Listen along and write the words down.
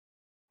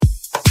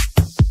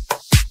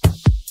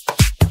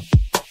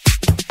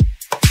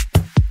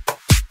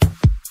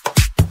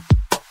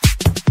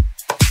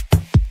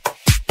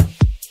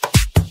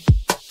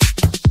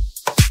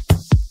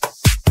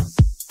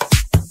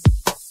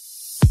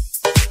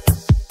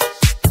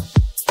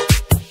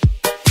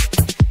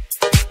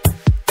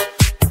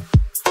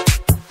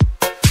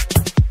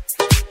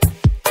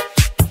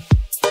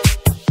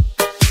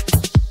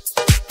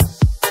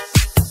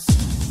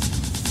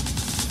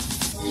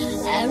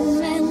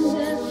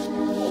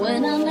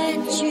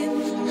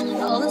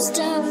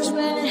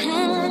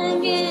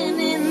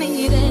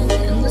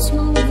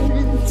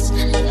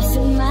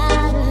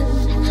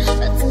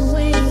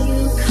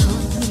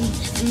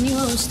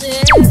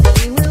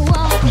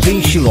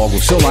logo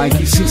o seu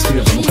like, se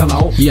inscreva no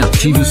canal e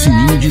ative o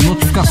sininho de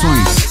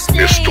notificações.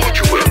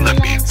 Estúdio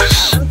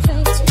Anamix.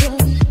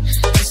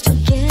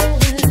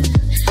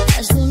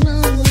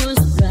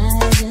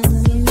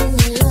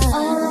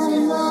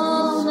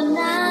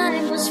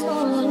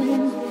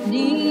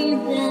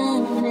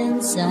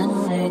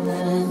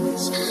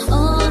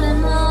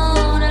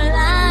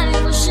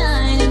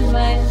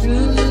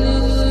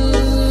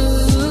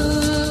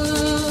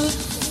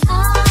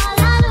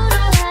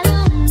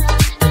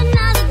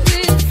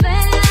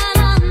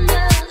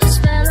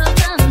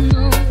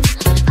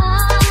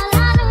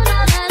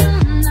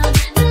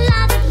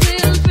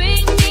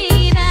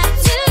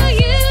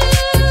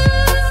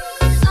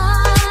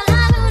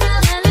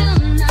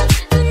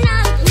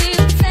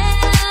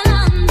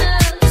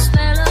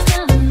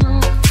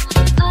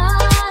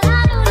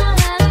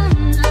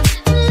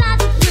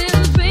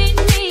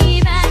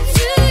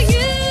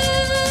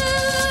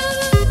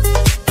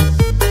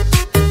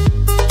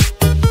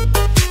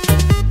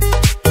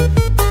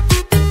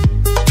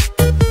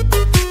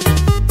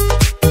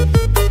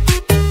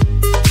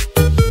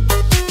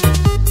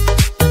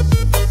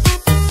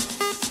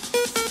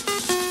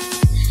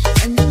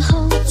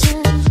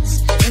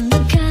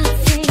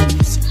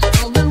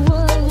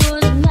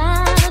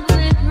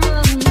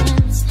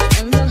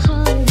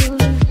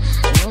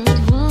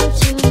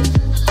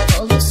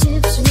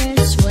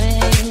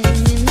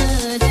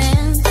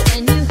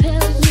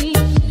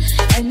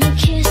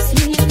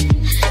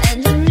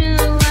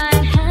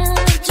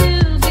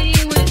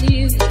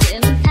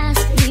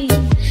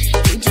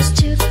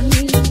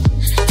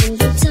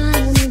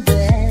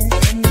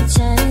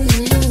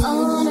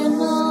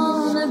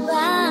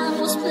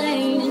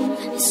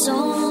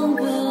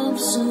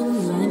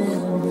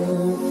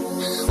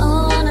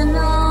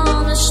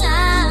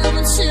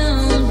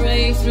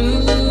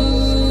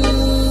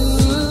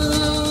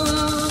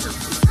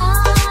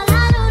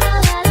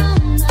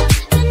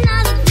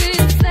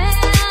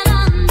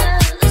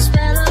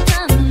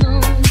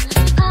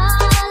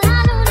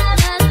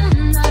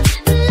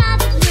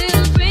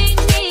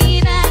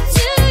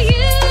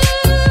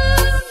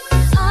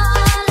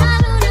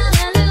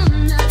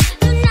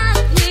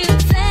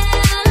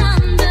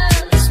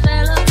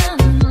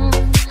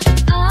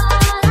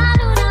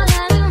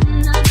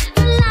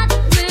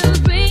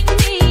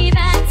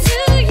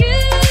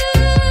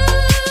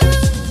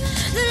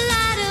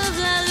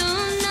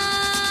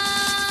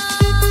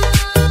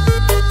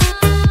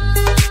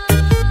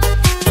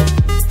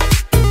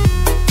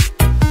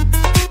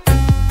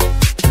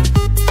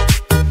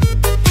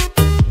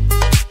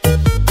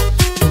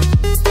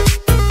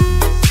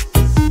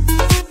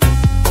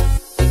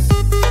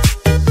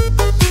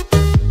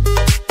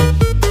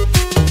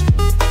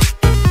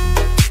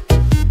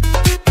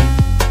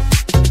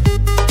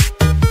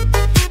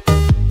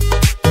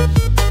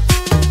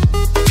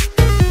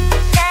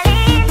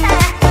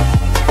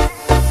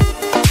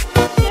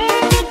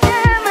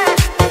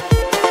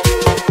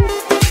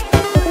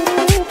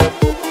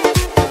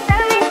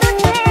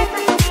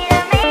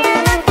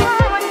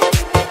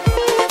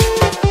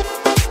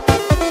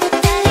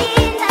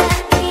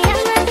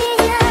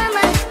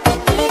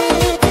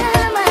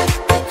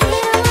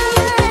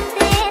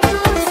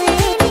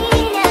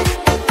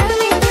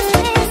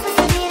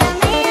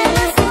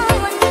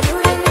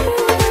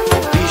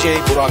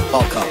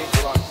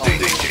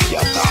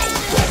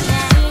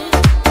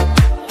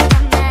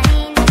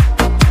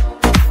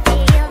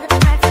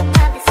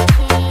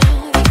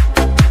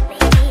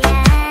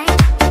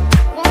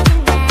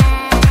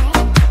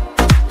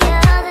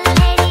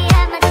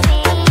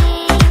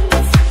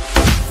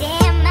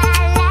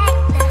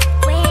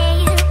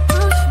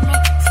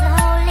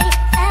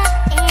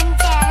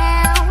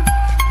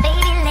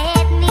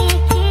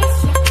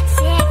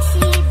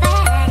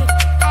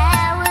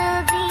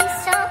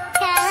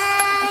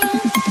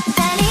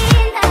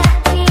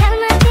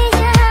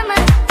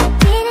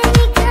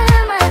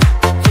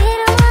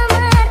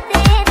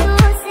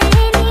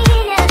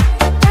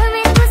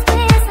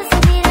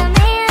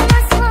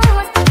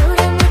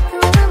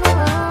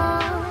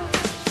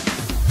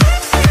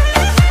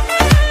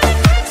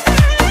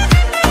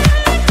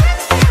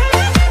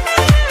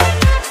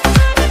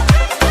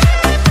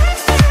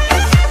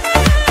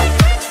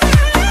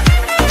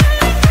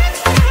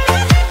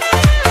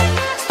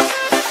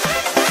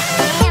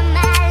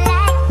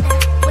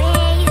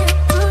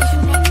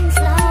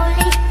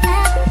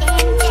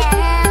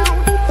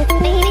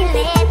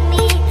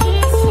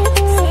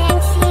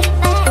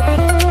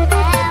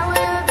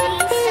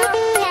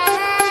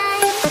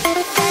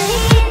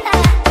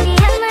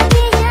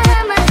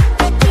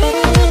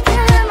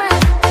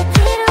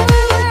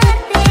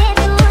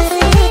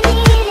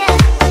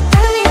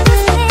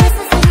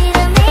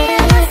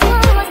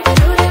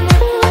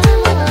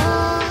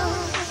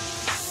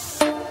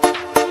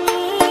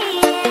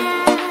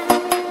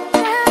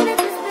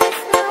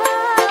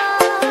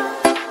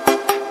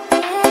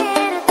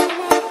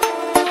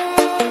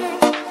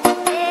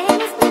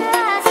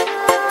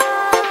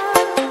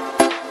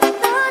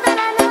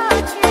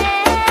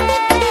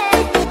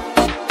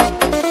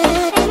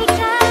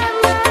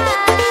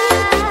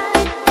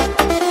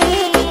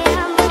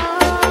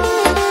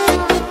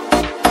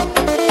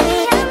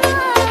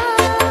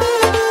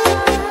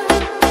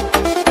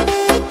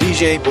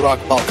 DJ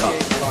Burak Balkan.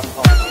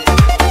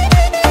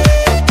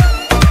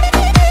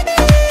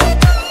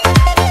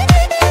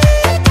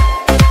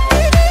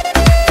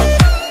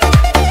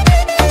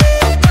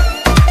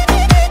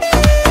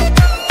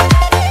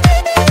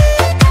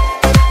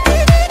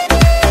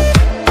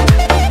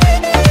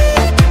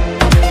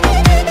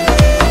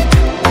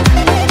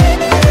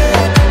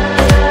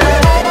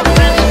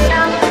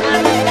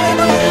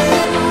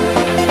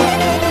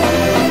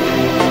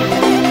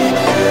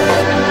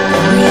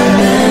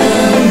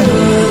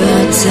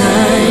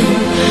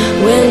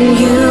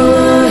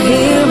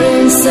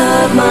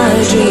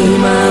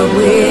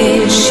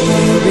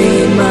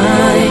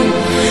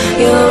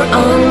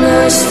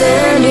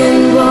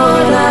 Understanding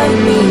what I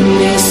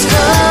mean.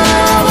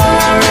 Discover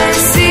and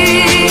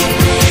see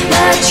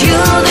that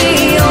you're the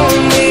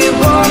only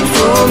one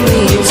for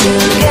me.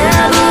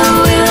 Together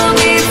we'll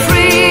be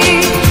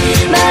free.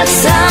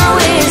 That's how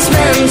it's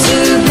meant to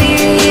be.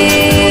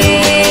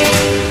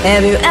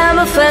 Have you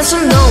ever felt so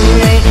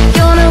lonely?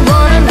 You're the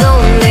one and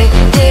only.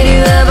 Did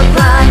you ever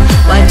cry?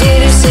 Why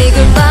did you say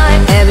goodbye?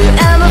 Have you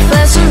ever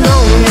felt so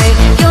lonely?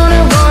 You're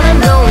the one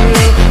and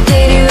only.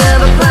 Did you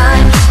ever cry?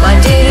 Why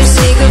did you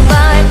say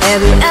goodbye?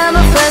 Have you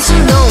ever felt so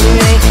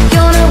lonely?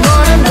 You're the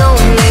one and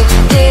only.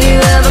 Did you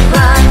ever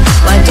cry?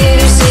 Why did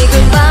you say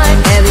goodbye?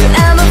 Have you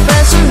ever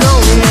felt so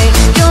lonely?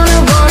 You're the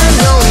one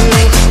and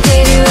only.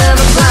 Did you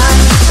ever cry?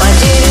 Why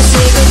did you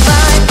say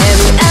goodbye? Have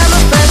you ever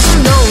felt so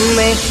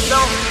lonely?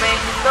 Lonely,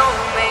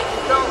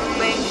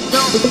 lonely,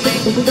 lonely,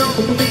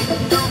 lonely,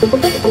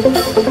 lonely.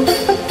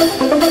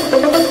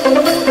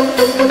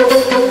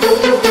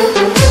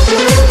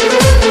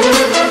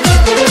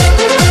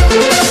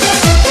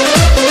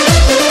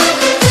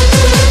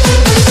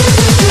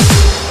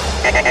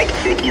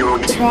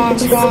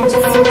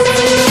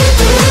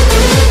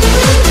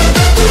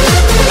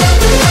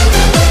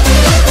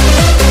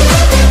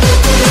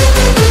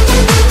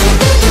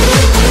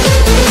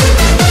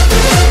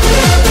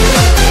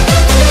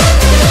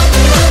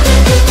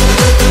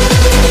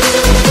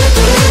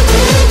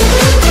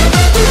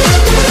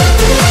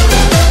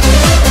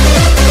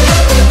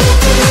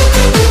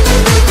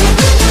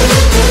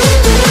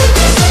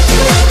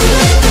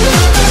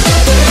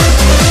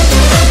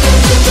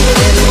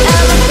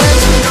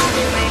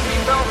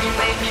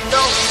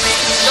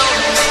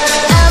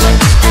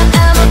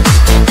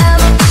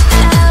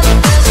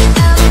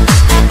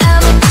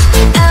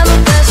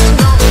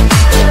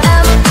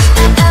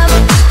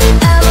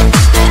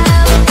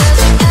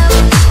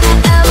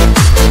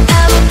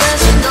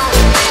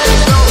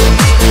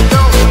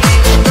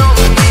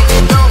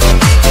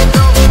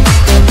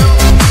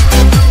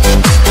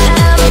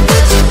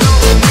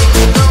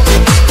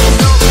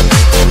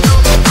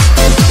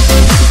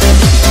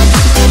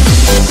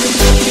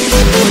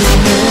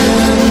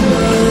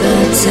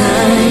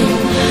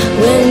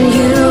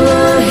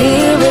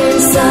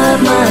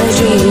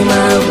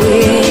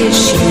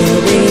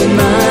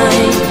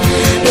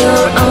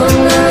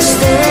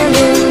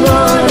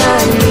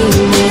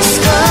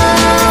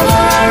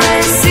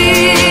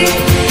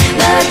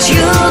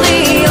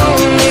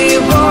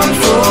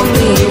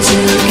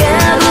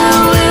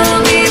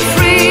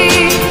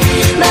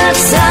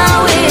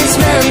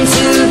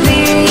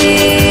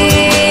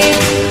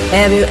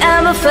 Have you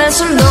ever felt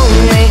so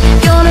lonely?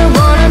 You're the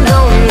one and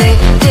only.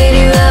 Did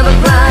you ever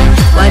cry?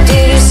 Why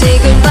did you say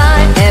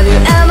goodbye? Have you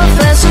ever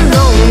felt so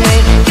lonely?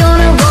 You're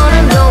the one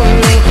and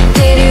only.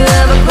 Did you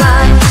ever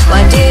cry?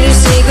 Why did you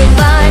say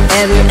goodbye?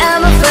 Have you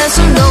ever felt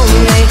so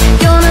lonely?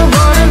 You're the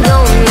one and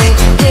only.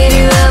 Did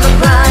you ever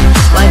cry?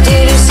 Why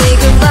did you say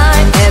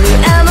goodbye? Have you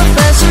ever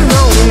felt so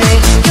lonely?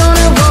 You're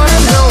the one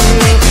and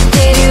only.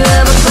 Did you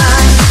ever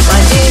cry? Why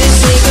did you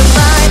say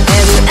goodbye?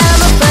 Have you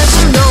ever felt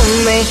so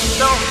lonely?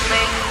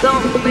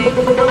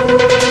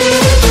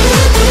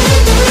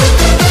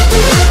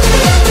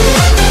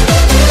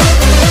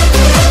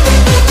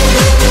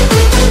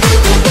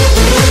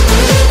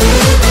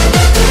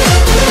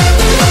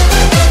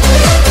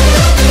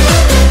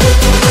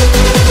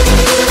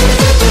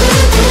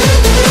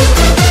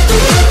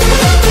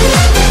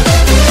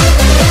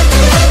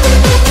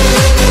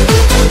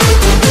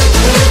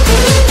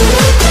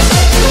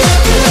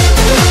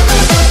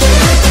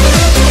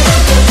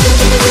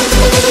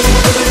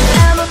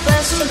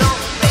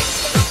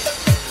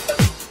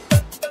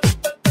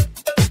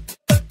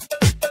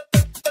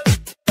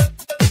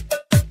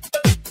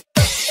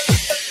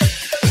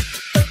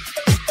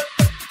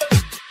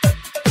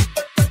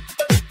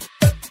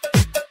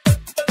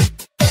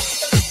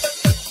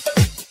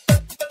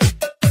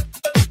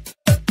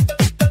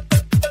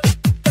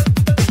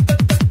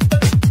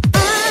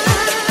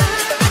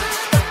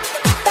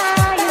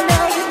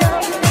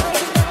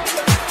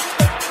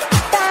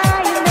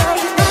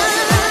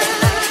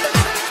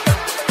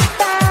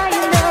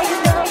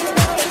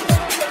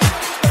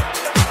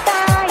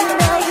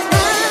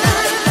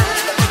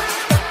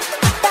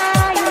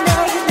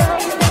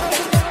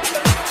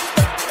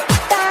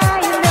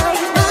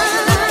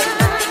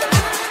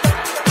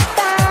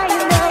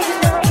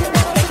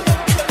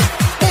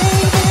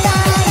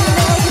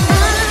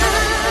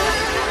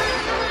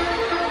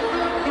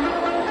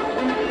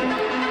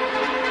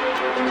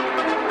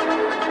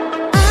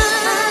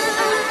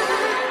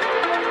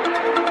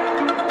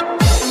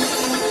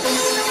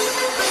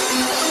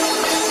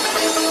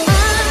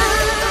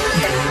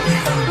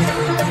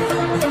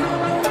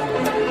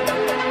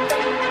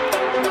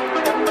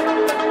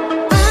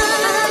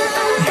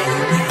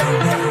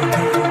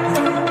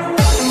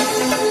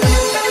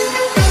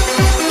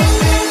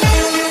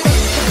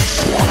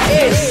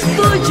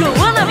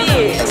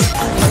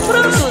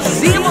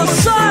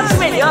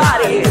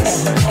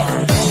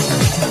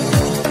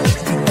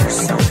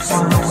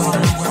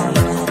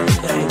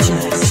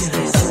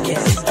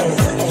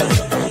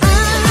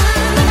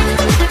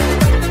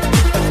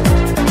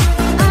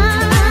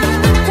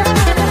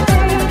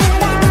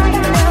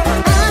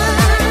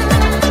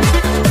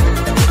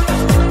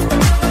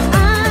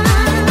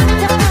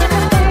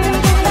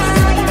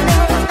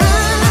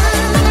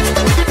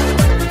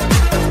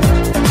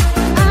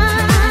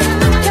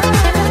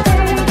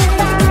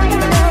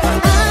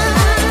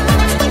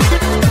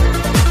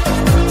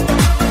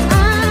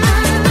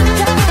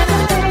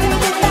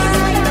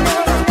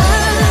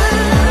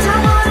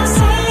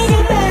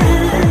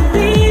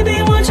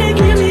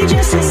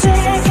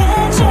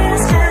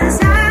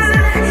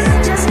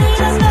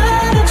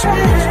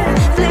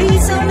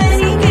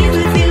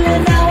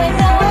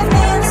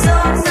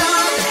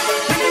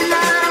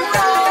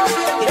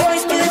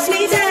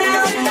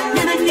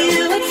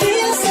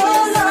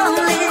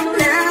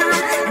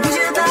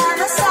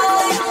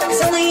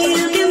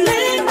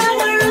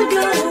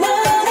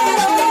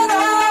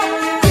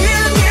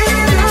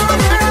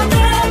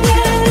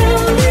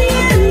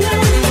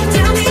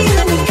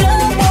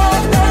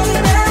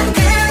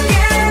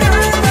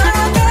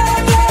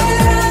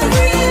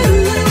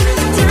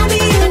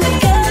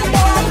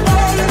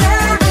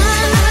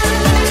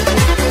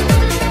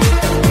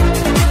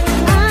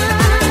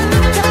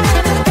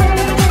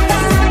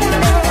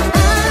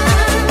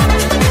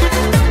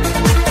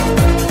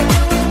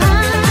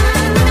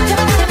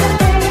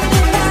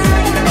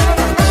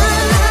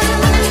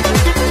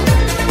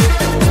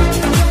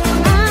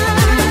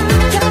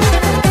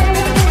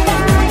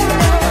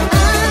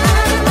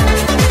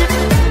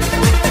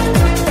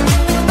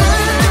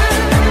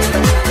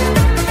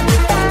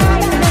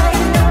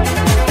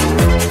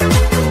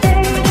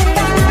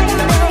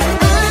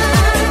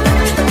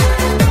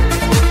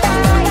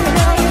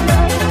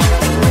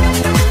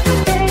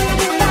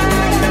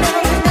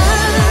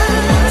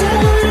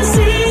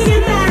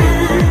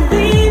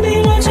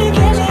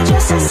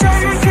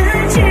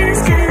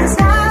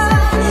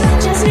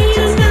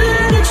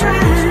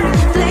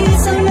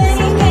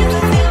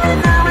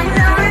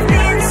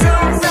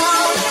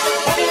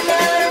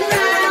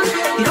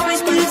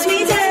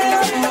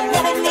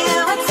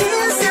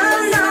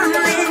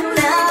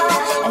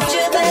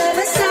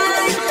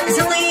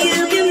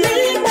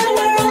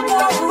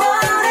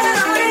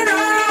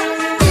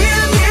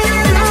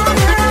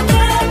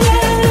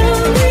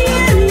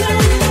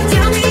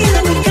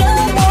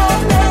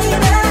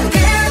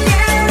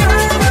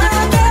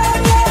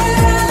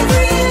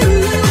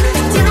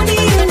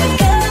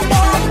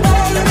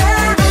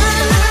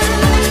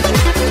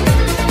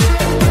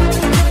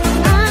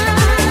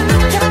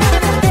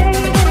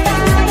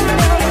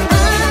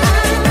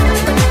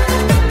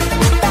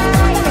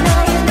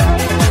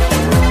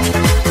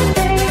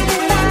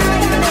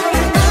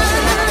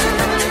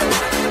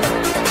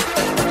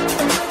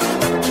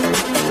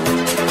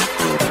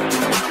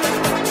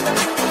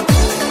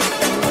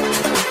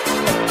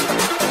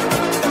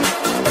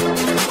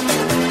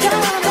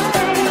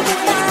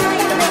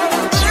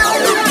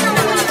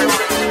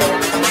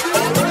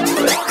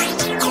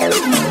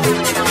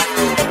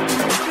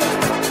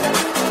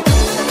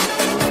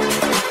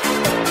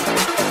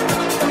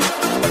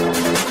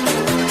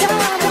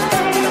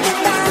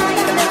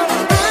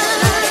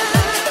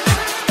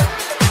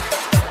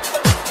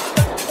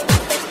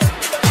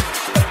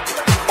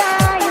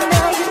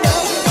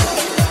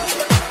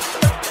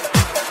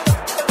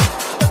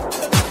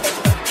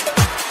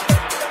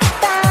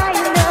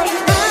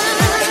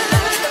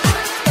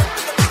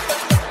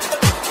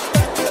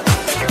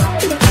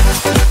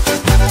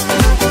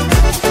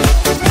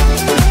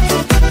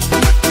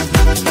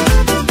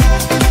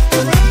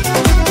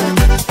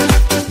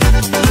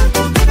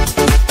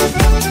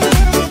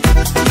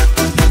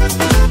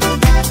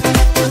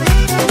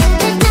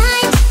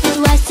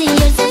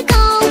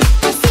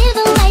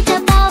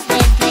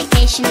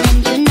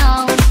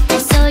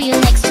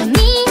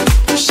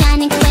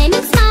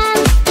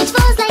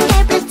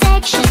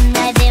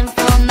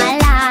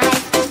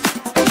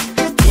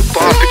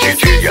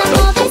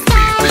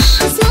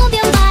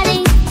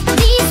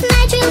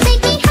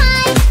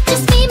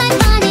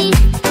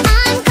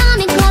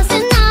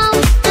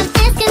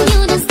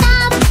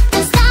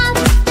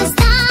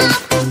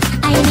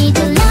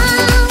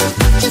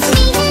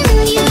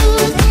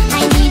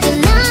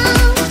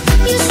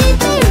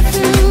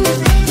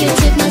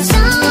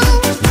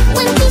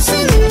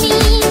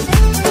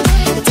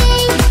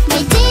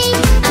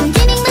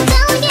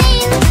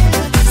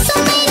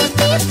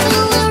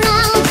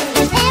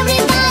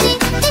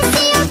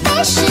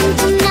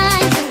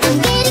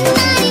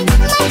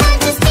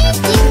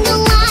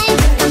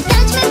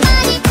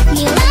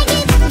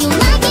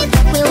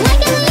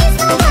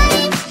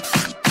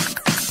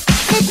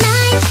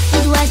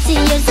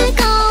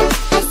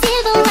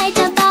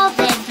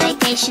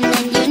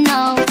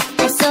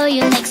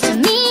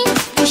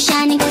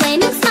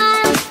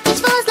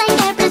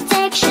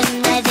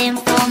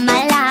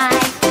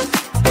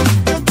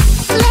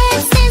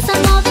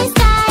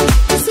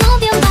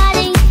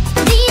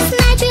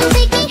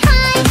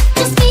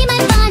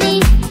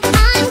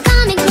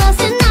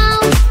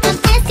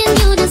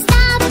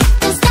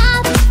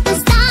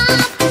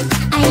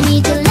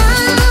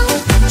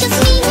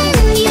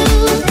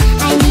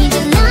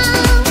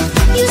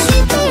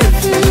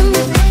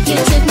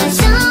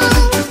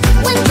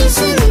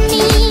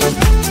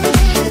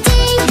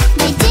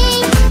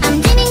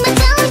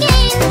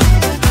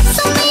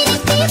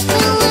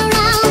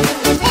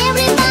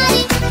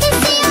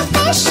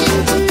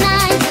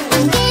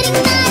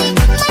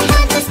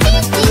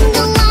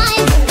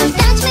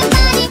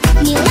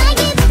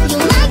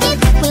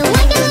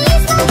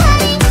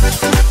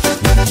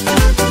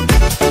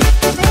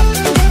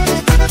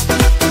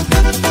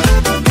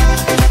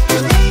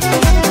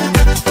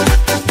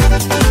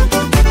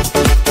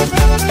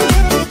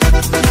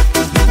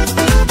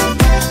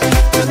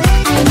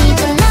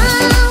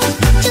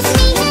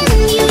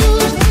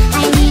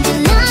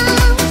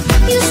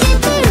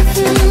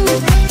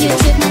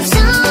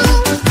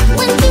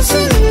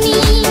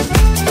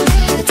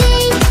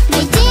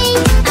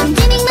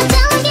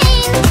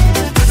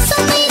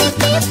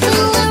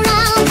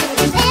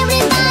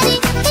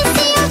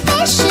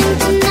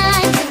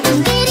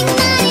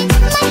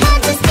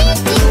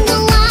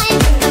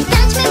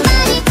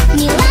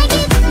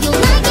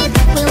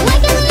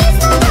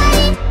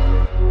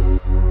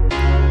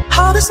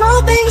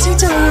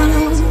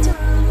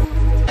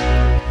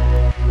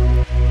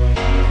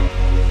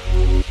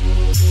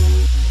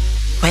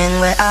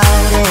 we're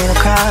out in a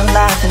crowd,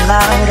 laughing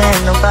loud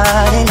and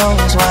nobody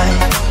knows why.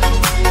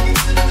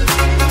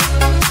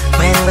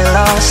 When we're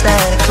lost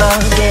at a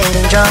club,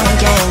 getting drunk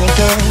and you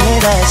give me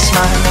that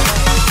smile.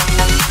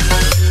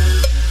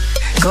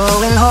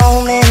 Going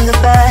home in the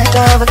back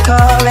of a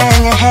car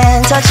and your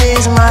hand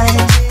touches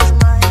mine.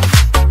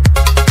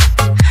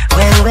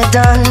 When we're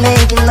done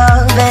making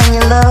love and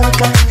you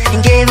look up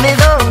and give me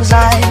those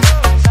eyes.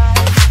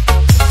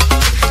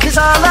 'Cause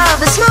all of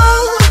the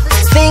small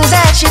things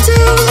that you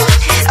do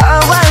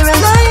are what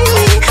remind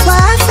me why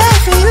I fell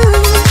for you.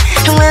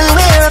 And when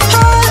we're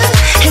apart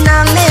and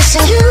I'm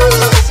missing you,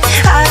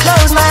 I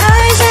close my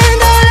eyes and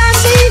all I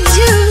see is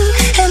you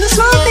and the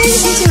small things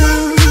you do.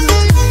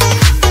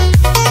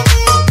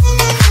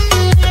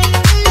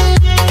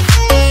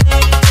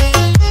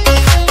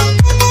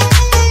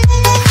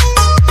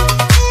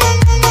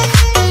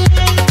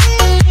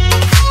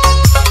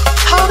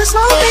 All the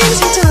small things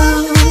you do.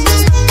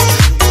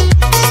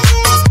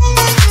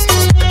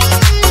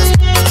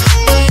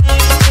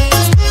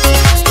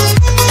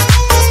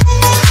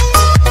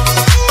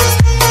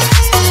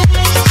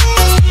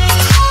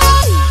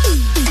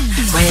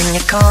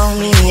 Call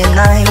me at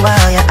night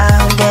while you're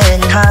out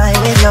getting high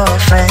with your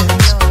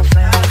friends.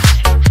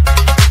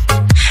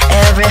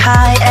 Every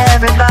high,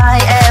 every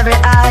bye, every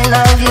I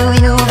love you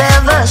you've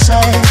ever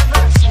said.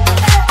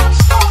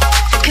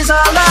 'Cause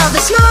all of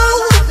the small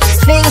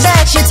things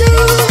that you do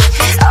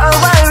are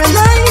what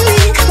remind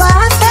me why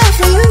I fell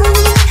for you.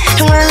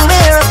 And when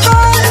we're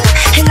apart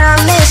and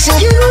I'm missing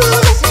you,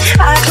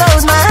 I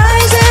close my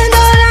eyes and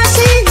all I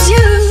see is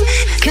you.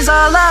 'Cause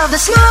all of the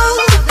small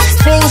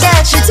things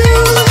that you do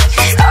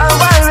are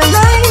what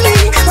remind me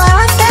why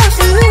I fell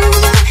for you.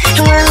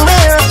 And when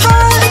we're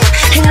apart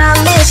and I'm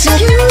missing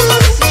you,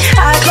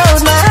 I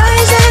close my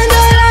eyes and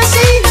all I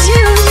see is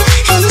you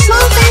and the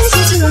small things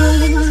you do.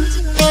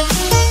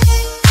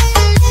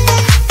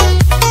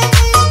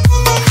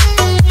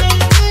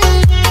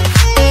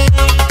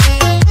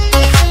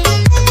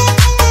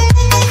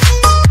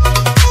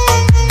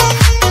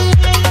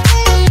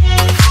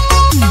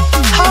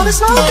 All the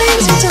small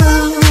things you do.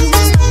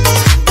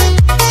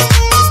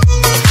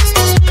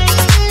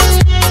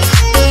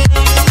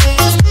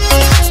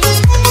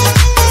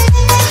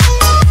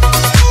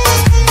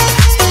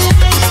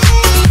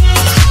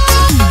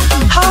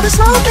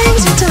 Small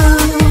things you do.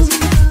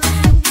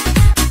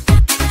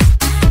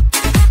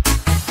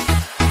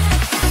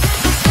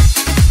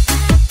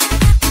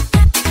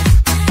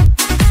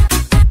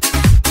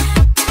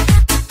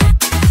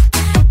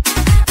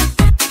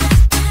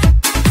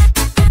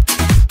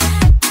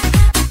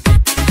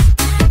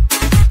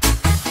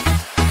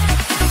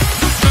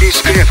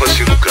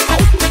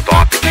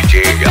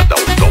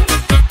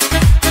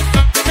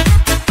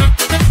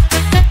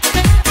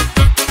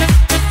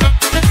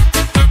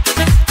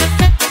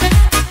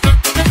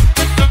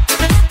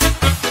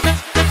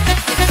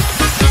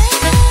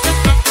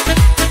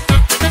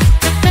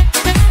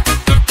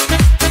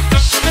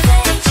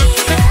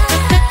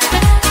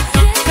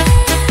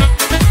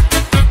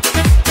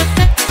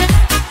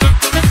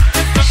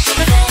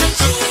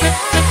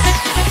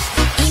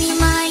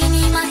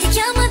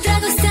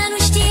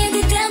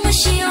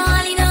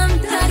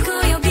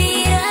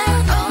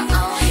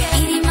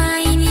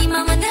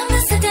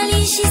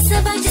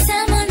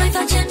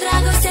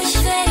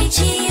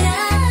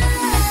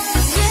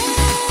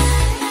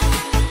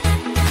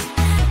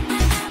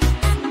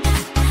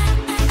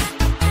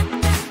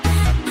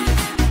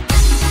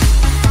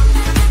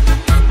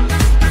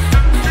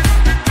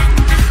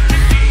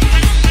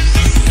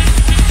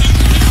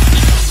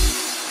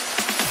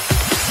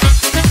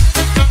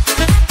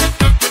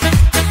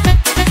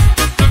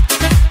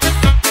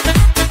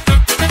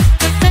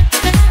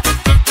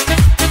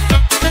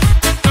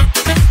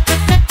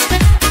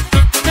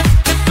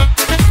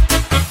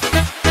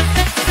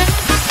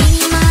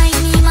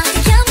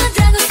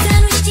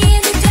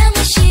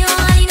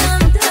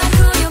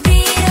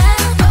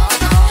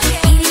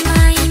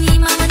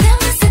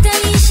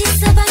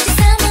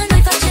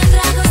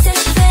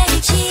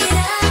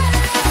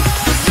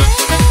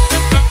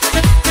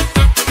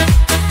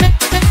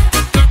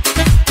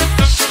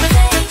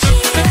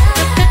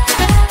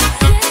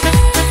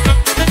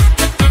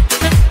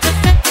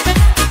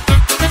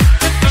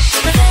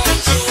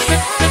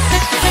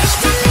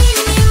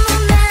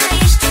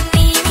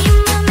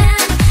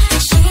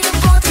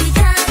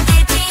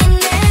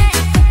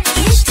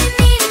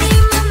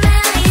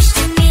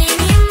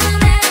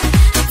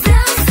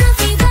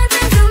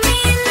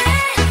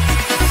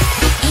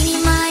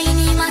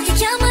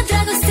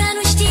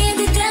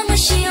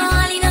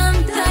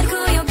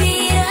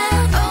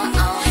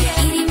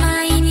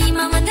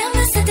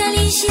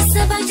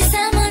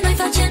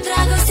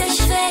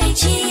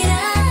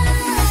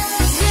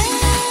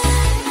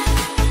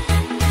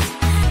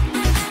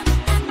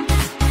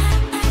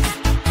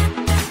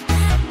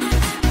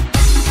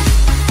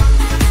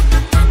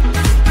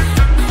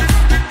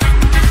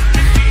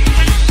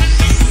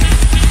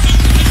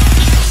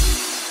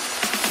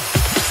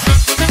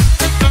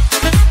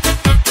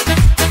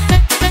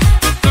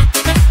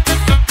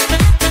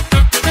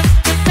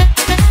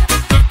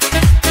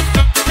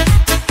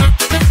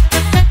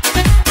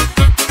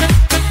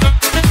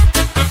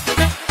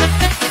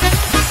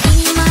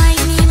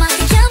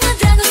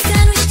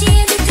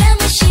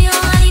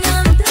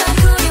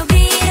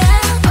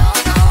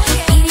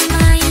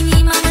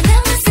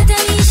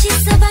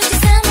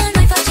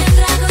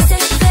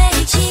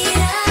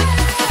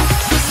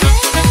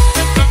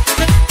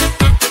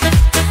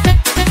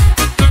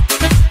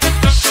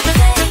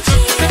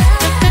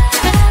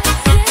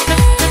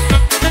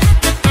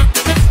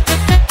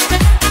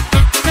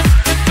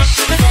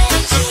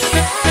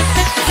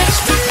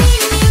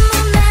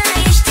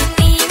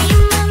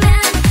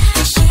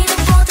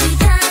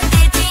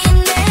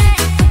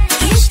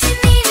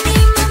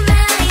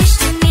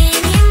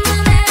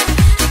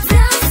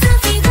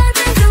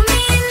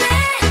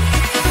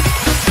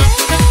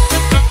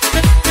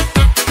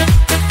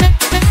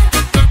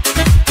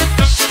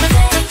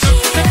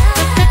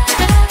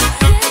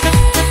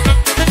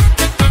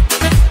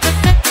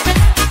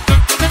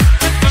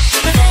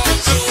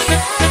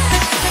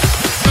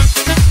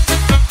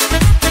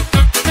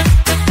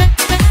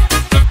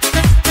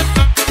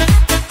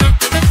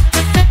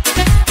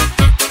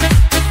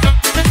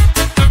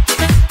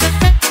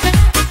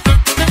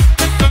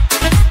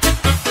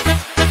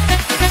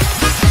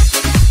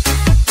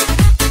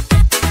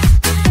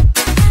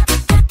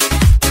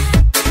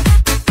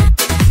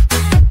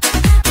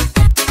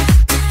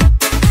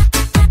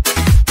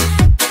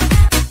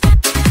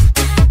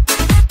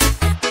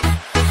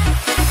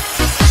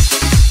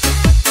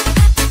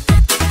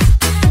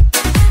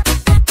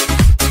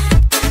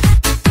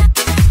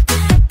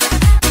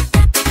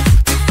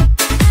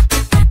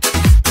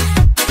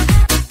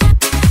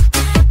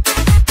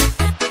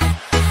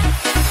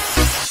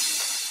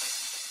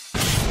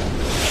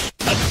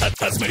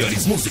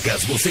 melhores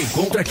músicas você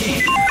encontra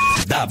aqui.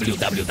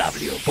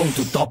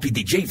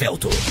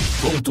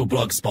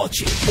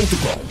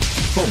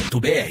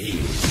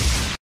 www.topdjvelto.blogspot.com.br